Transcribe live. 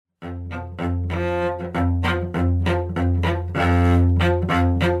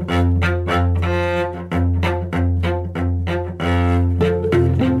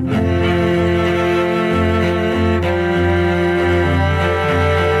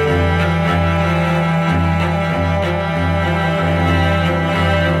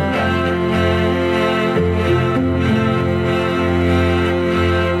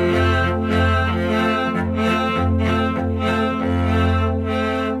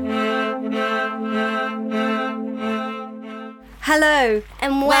Hello,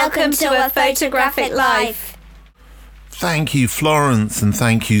 and welcome to A Photographic Life. Thank you, Florence, and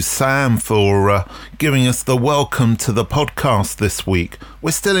thank you, Sam, for giving us the welcome to the podcast this week.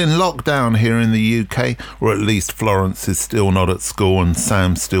 We're still in lockdown here in the UK, or at least Florence is still not at school and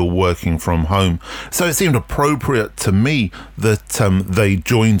Sam's still working from home. So it seemed appropriate to me that they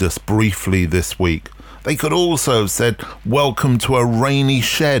joined us briefly this week. They could also have said, welcome to a rainy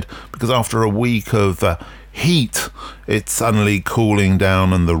shed, because after a week of heat, it's suddenly cooling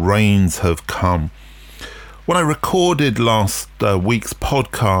down and the rains have come. When I recorded last week's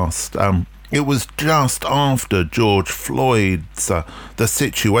podcast, it was just after George Floyd's, the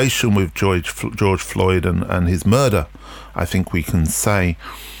situation with George Floyd and his murder, I think we can say.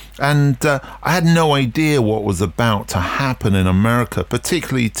 And I had no idea what was about to happen in America,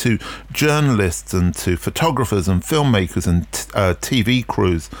 particularly to journalists and to photographers and filmmakers and TV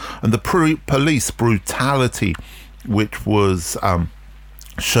crews, and the police brutality which was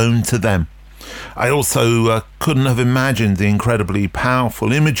shown to them. I also couldn't have imagined the incredibly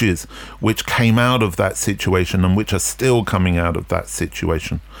powerful images which came out of that situation and which are still coming out of that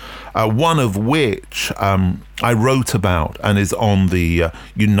situation. One of which I wrote about and is on the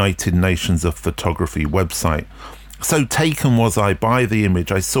United Nations of Photography website. So taken was I by the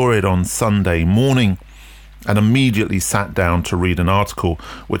image. I saw it on Sunday morning and immediately sat down to read an article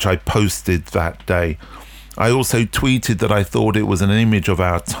which I posted that day. I also tweeted that I thought it was an image of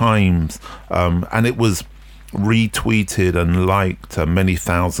our times, and it was retweeted and liked many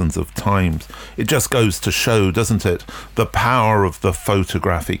thousands of times. It just goes to show, doesn't it, the power of the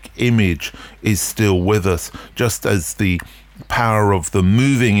photographic image is still with us, just as the power of the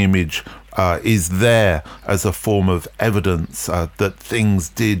moving image is there as a form of evidence that things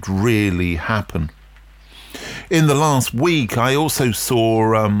did really happen. In the last week, I also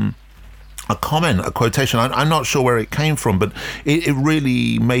saw a comment, a quotation. I'm not sure where it came from, but it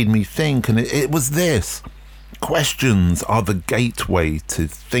really made me think, and it was this: questions are the gateway to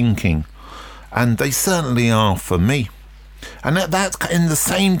thinking, and they certainly are for me. And that in the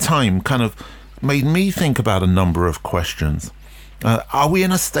same time kind of made me think about a number of questions. Are we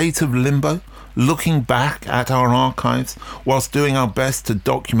in a state of limbo, looking back at our archives whilst doing our best to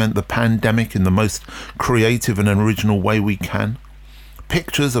document the pandemic in the most creative and original way we can?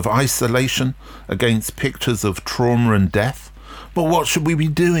 Pictures of isolation against pictures of trauma and death. But what should we be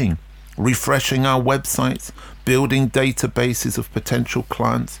doing? Refreshing our websites, building databases of potential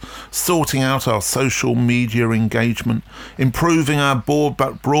clients, sorting out our social media engagement, improving our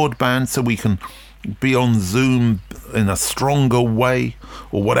broadband so we can be on Zoom in a stronger way,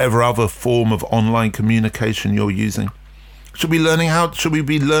 or whatever other form of online communication you're using. Should we be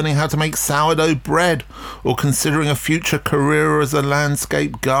learning how to make sourdough bread, or considering a future career as a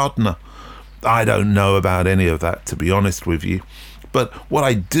landscape gardener? I don't know about any of that, to be honest with you. But what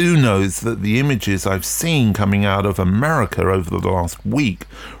I do know is that the images I've seen coming out of America over the last week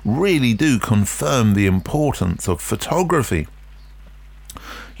really do confirm the importance of photography.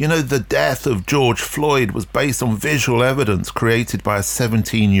 You know, the death of George Floyd was based on visual evidence created by a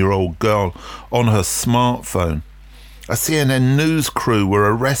 17-year-old girl on her smartphone. A CNN news crew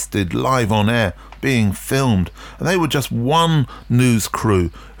were arrested live on air, being filmed, and they were just one news crew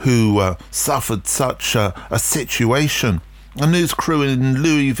who suffered such a situation. A news crew in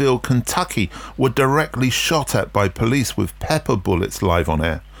Louisville, Kentucky were directly shot at by police with pepper bullets live on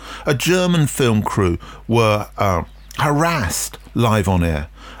air. A German film crew were harassed live on air.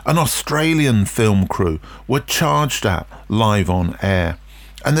 An Australian film crew were charged at live on air.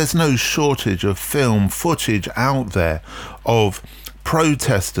 And there's no shortage of film footage out there of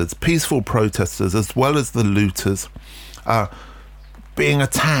protesters, peaceful protesters, as well as the looters, being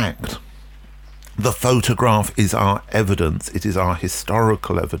attacked. The photograph is our evidence. It is our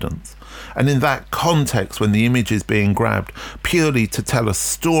historical evidence. And in that context, when the image is being grabbed purely to tell a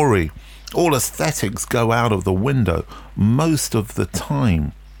story, all aesthetics go out of the window most of the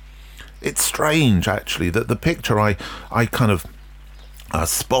time. It's strange, actually, that the picture I kind of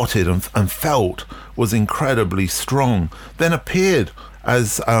spotted and felt was incredibly strong, then appeared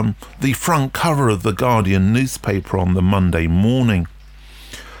as the front cover of the Guardian newspaper on the Monday morning.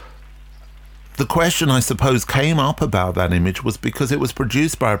 The question, I suppose, came up about that image was because it was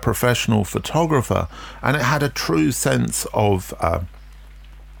produced by a professional photographer, and it had a true sense of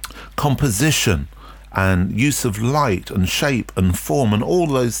composition and use of light and shape and form and all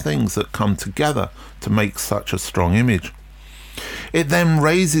those things that come together to make such a strong image. It then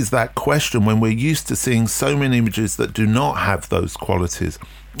raises that question when we're used to seeing so many images that do not have those qualities.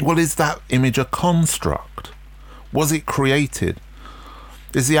 Well, is that image a construct? Was it created?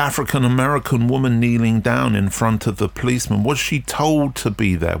 Is the African American woman kneeling down in front of the policeman? Was she told to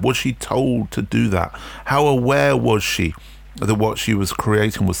be there? Was she told to do that? How aware was she that what she was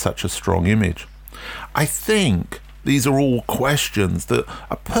creating was such a strong image? I think these are all questions that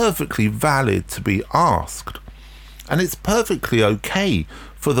are perfectly valid to be asked. And it's perfectly okay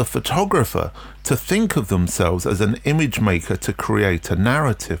for the photographer to think of themselves as an image maker to create a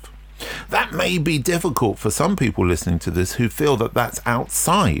narrative. That may be difficult for some people listening to this who feel that that's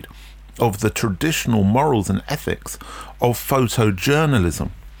outside of the traditional morals and ethics of photojournalism.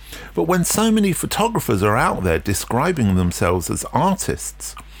 But when so many photographers are out there describing themselves as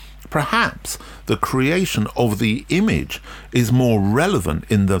artists, perhaps the creation of the image is more relevant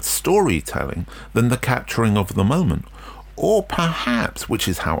in the storytelling than the capturing of the moment. Or perhaps, which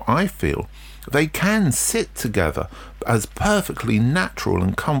is how I feel, they can sit together as perfectly natural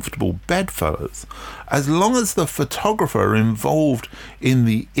and comfortable bedfellows, as long as the photographer involved in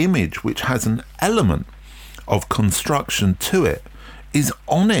the image, which has an element of construction to it, is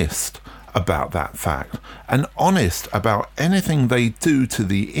honest about that fact and honest about anything they do to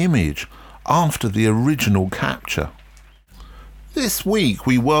the image after the original capture. This week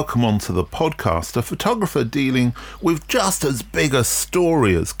we welcome onto the podcast a photographer dealing with just as big a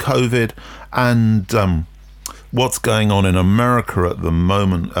story as COVID and what's going on in America at the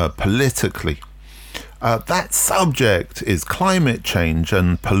moment politically. That subject is climate change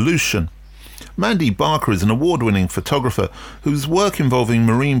and pollution. Mandy Barker is an award-winning photographer whose work involving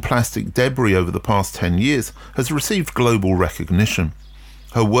marine plastic debris over the past 10 years has received global recognition.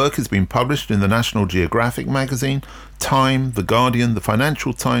 Her work has been published in the National Geographic magazine, Time, The Guardian, The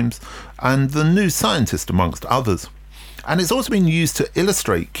Financial Times, and The New Scientist, amongst others. And it's also been used to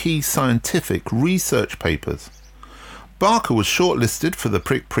illustrate key scientific research papers. Barker was shortlisted for the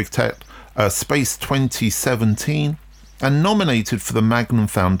Prick Space 2017 and nominated for the Magnum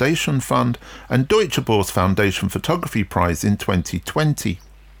Foundation Fund and Deutsche Börse Foundation Photography Prize in 2020.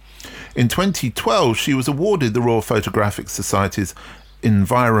 In 2012, she was awarded the Royal Photographic Society's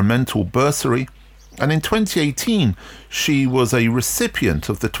Environmental Bursary, and in 2018 she was a recipient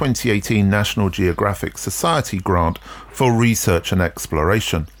of the 2018 National Geographic Society grant for research and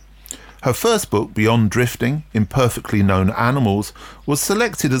exploration. Her first book, Beyond Drifting, Imperfectly Known Animals, was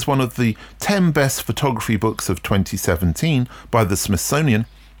selected as one of the 10 best photography books of 2017 by the Smithsonian,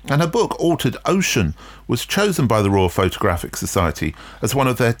 and her book, Altered Ocean, was chosen by the Royal Photographic Society as one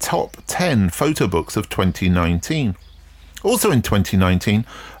of their top 10 photo books of 2019. Also in 2019,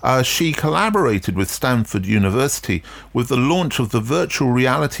 she collaborated with Stanford University with the launch of the virtual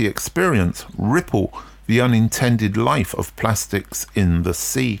reality experience, Ripple, The Unintended Life of Plastics in the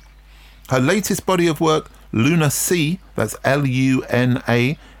Sea. Her latest body of work, Luna Sea, that's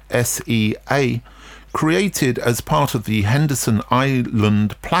Lunasea, created as part of the Henderson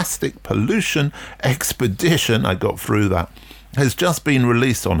Island Plastic Pollution Expedition, I got through that, has just been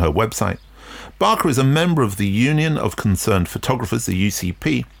released on her website. Barker is a member of the Union of Concerned Photographers, the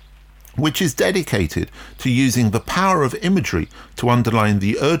UCP, which is dedicated to using the power of imagery to underline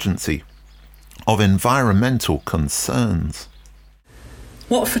the urgency of environmental concerns.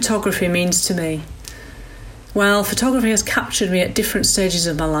 What photography means to me? Well, photography has captured me at different stages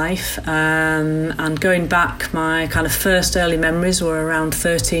of my life, and going back, my kind of first early memories were around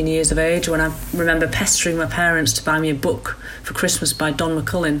 13 years of age when I remember pestering my parents to buy me a book for Christmas by Don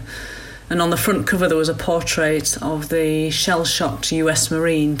McCullin. And on the front cover there was a portrait of the shell-shocked US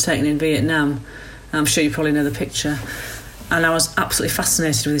Marine taken in Vietnam. I'm sure you probably know the picture. And I was absolutely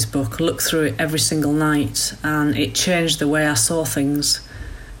fascinated with this book. I looked through it every single night, and it changed the way I saw things,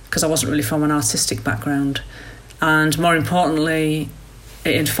 because I wasn't really from an artistic background. And more importantly,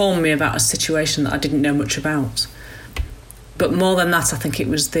 it informed me about a situation that I didn't know much about. But more than that, I think it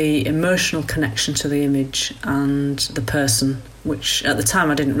was the emotional connection to the image and the person, which at the time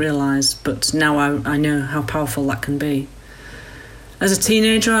I didn't realise, but now I know how powerful that can be. As a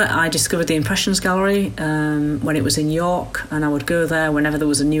teenager, I discovered the Impressions Gallery when it was in York, and I would go there whenever there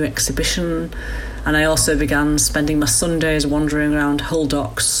was a new exhibition. And I also began spending my Sundays wandering around Hull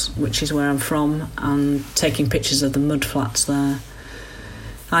Docks, which is where I'm from, and taking pictures of the mud flats there.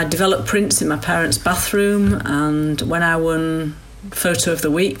 I developed prints in my parents' bathroom, and when I won Photo of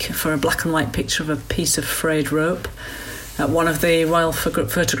the Week for a black and white picture of a piece of frayed rope at one of the Royal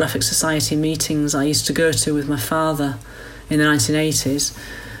Photographic Society meetings I used to go to with my father in the 1980s,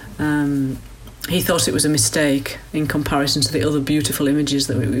 he thought it was a mistake in comparison to the other beautiful images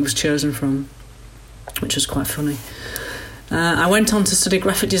that it was chosen from, which was quite funny. I went on to study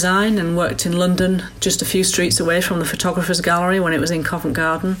graphic design and worked in London, just a few streets away from the Photographers Gallery when it was in Covent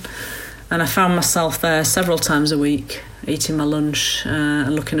Garden. And I found myself there several times a week, eating my lunch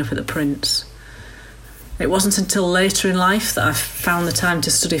and looking up at the prints. It wasn't until later in life that I found the time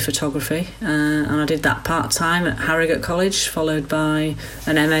to study photography, and I did that part-time at Harrogate College, followed by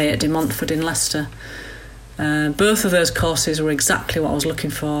an MA at De Montfort in Leicester. Both of those courses were exactly what I was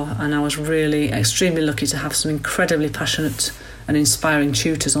looking for, and I was really extremely lucky to have some incredibly passionate and inspiring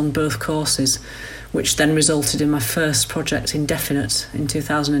tutors on both courses, which then resulted in my first project, Indefinite, in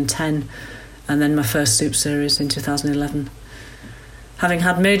 2010, and then my first soup series in 2011. Having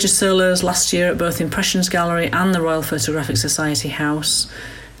had major solos last year at both Impressions Gallery and the Royal Photographic Society House,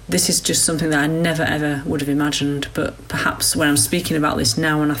 this is just something that I never ever would have imagined, but perhaps when I'm speaking about this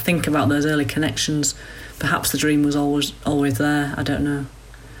now and I think about those early connections, perhaps the dream was always there, I don't know.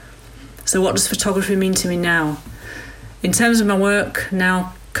 So what does photography mean to me now? In terms of my work,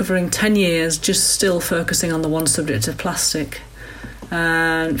 now covering 10 years, just still focusing on the one subject of plastic,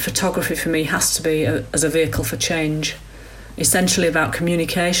 and photography for me has to be as a vehicle for change. Essentially about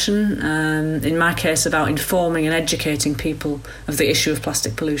communication, in my case about informing and educating people of the issue of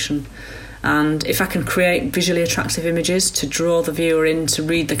plastic pollution. And if I can create visually attractive images to draw the viewer in to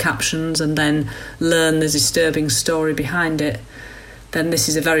read the captions and then learn the disturbing story behind it, then this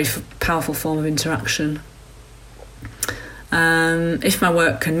is a very powerful form of interaction. If my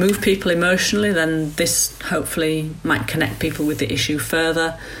work can move people emotionally, then this hopefully might connect people with the issue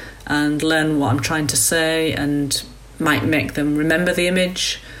further and learn what I'm trying to say, and might make them remember the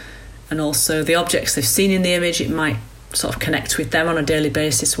image, and also the objects they've seen in the image. It might sort of connect with them on a daily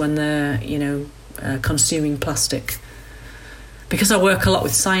basis when they're, consuming plastic. Because I work a lot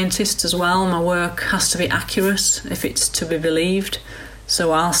with scientists as well, my work has to be accurate if it's to be believed. So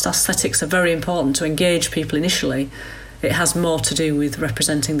whilst aesthetics are very important to engage people initially, it has more to do with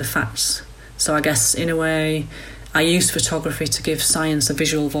representing the facts. So I guess, in a way, I use photography to give science a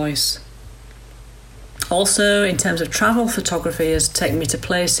visual voice. Also, in terms of travel, photography has taken me to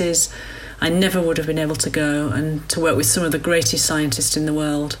places I never would have been able to go, and to work with some of the greatest scientists in the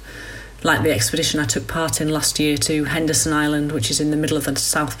world, like the expedition I took part in last year to Henderson Island, which is in the middle of the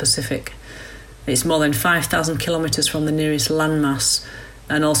South Pacific. It's more than 5,000 kilometres from the nearest landmass,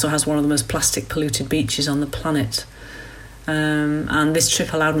 and also has one of the most plastic polluted beaches on the planet. And this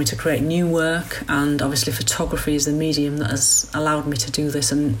trip allowed me to create new work, and obviously photography is the medium that has allowed me to do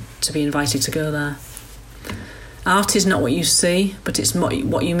this and to be invited to go there. Art is not what you see, but it's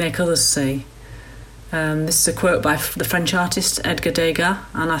what you make others see. This is a quote by the French artist Edgar Degas,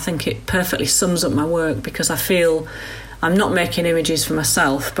 and I think it perfectly sums up my work, because I feel I'm not making images for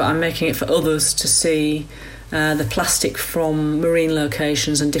myself, but I'm making it for others to see the plastic from marine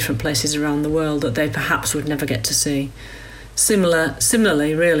locations and different places around the world that they perhaps would never get to see.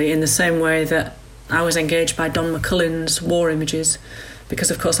 Similarly, really, in the same way that I was engaged by Don McCullin's war images, because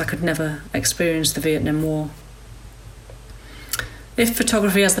of course I could never experience the Vietnam War. If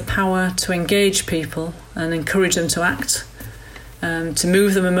photography has the power to engage people and encourage them to act, to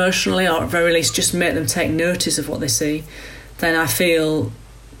move them emotionally, or at very least just make them take notice of what they see, then I feel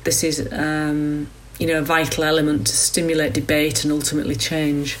this is a vital element to stimulate debate and ultimately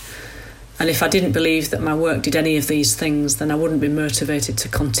change. And if I didn't believe that my work did any of these things, then I wouldn't be motivated to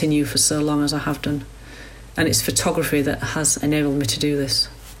continue for so long as I have done. And it's photography that has enabled me to do this.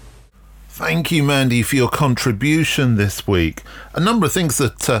 Thank you, Mandy, for your contribution this week. A number of things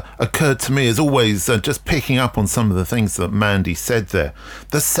that occurred to me, as always, just picking up on some of the things that Mandy said there.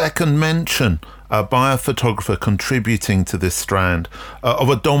 The second mention by a photographer contributing to this strand of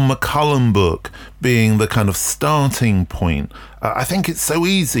a Don McCullin book being the kind of starting point. I think it's so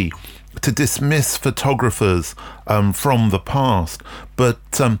easy to dismiss photographers from the past, but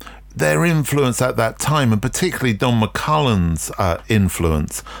their influence at that time, and particularly Don McCullin's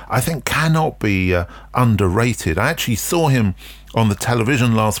influence, I think cannot be underrated. I actually saw him on the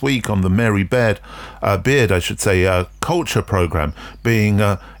television last week on the Mary Beard, culture program, being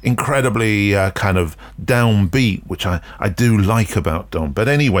incredibly kind of downbeat, which I do like about Don. But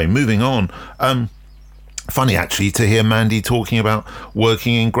anyway, moving on. Funny actually to hear Mandy talking about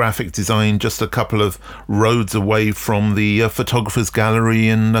working in graphic design just a couple of roads away from the Photographers Gallery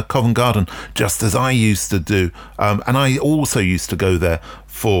in Covent Garden, just as I used to do. And I also used to go there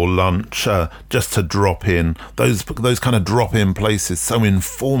for lunch, just to drop in. Those kind of drop-in places, so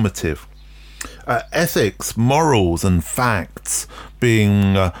informative. Ethics, morals and facts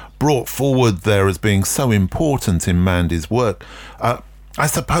being brought forward there as being so important in Mandy's work. I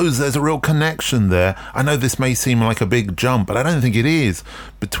suppose there's a real connection there. I know this may seem like a big jump, but I don't think it is,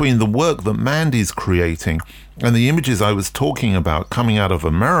 between the work that Mandy's creating and the images I was talking about coming out of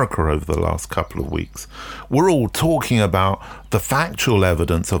America over the last couple of weeks. We're all talking about the factual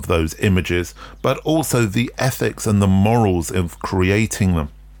evidence of those images, but also the ethics and the morals of creating them.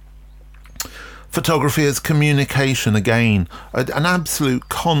 Photography as communication, again, an absolute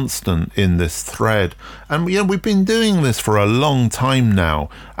constant in this thread. And we've been doing this for a long time now,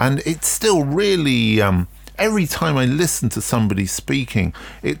 and it's still really, every time I listen to somebody speaking,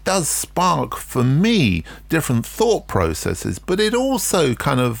 it does spark for me different thought processes, but it also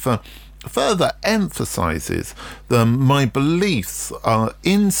kind of further emphasizes my beliefs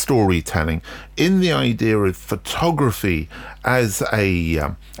in storytelling, in the idea of photography as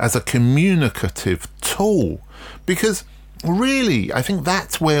a communicative tool, because really I think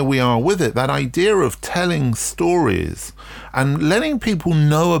that's where we are with it, that idea of telling stories and letting people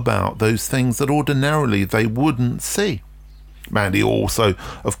know about those things that ordinarily they wouldn't see. Mandy also,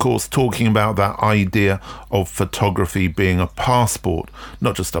 of course, talking about that idea of photography being a passport,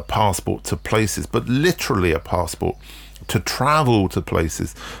 not just a passport to places, but literally a passport to travel to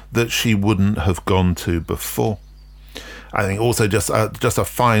places that she wouldn't have gone to before. I think also just a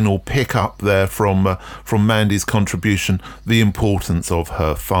final pick up there from Mandy's contribution, the importance of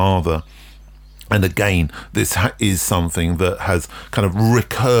her father. And again, this is something that has kind of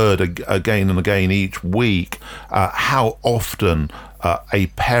recurred again and again each week, how often a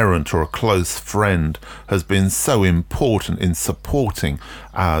parent or a close friend has been so important in supporting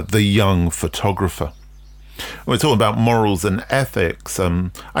the young photographer. We're talking about morals and ethics.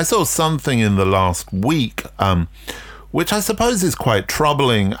 I saw something in the last week which I suppose is quite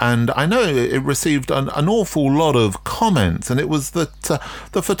troubling, and I know it received an awful lot of comments, and it was that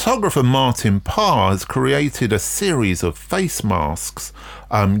the photographer Martin Parr has created a series of face masks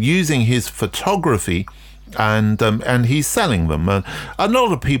using his photography, and he's selling them. A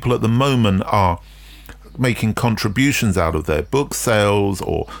lot of people at the moment are making contributions out of their book sales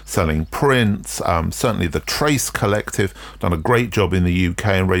or selling prints. Certainly the Trace Collective done a great job in the UK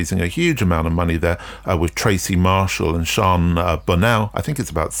and raising a huge amount of money there with Tracy Marshall and Sean Bonnell. I think it's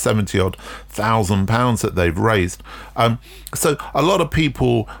about £70,000 that they've raised. So a lot of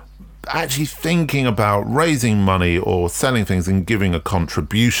people actually thinking about raising money or selling things and giving a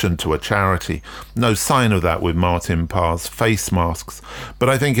contribution to a charity. No sign of that with Martin Parr's face masks, but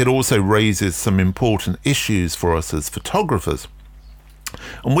I think it also raises some important issues for us as photographers.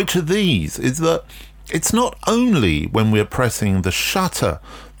 And which of these is that it's not only when we're pressing the shutter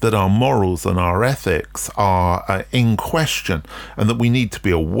that our morals and our ethics are in question, and that we need to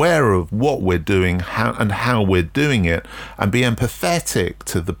be aware of what we're doing, how we're doing it, and be empathetic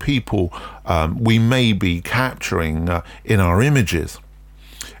to the people we may be capturing in our images.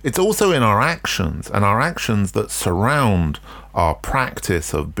 It's also in our actions, and our actions that surround our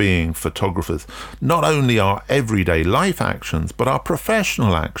practice of being photographers, not only our everyday life actions, but our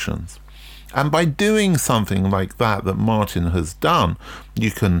professional actions. And by doing something like that Martin has done,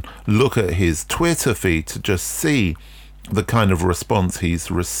 you can look at his Twitter feed to just see the kind of response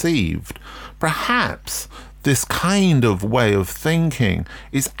he's received. Perhaps this kind of way of thinking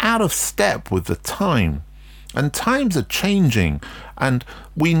is out of step with the time. And times are changing, and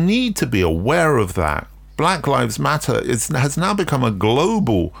we need to be aware of that. Black Lives Matter has now become a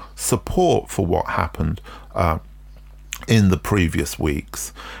global support for what happened in the previous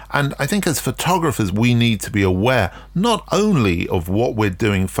weeks. And I think as photographers, we need to be aware not only of what we're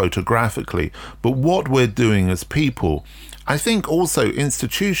doing photographically, but what we're doing as people. I think also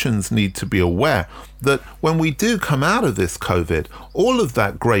institutions need to be aware that when we do come out of this COVID, all of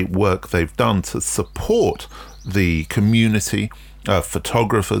that great work they've done to support the community,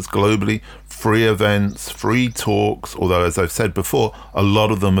 photographers globally, free events, free talks, although as I've said before, a lot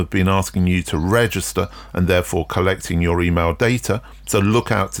of them have been asking you to register and therefore collecting your email data. So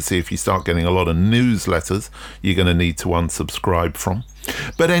look out to see if you start getting a lot of newsletters you're going to need to unsubscribe from.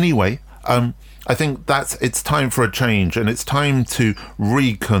 But anyway, I think it's time for a change, and it's time to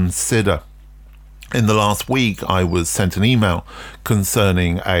reconsider. In the last week, I was sent an email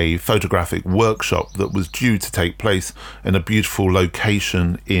concerning a photographic workshop that was due to take place in a beautiful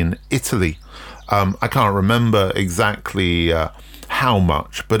location in Italy. I can't remember exactly how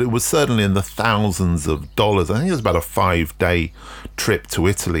much, but it was certainly in the thousands of dollars. I think it was about a 5-day trip to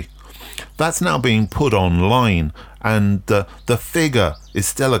Italy. That's now being put online, and the figure is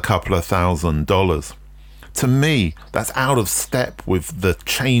still a couple of $1,000s. To me, that's out of step with the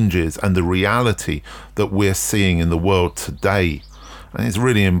changes and the reality that we're seeing in the world today. And it's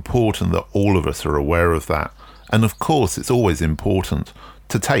really important that all of us are aware of that And of course, it's always important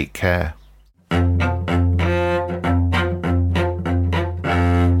to take care.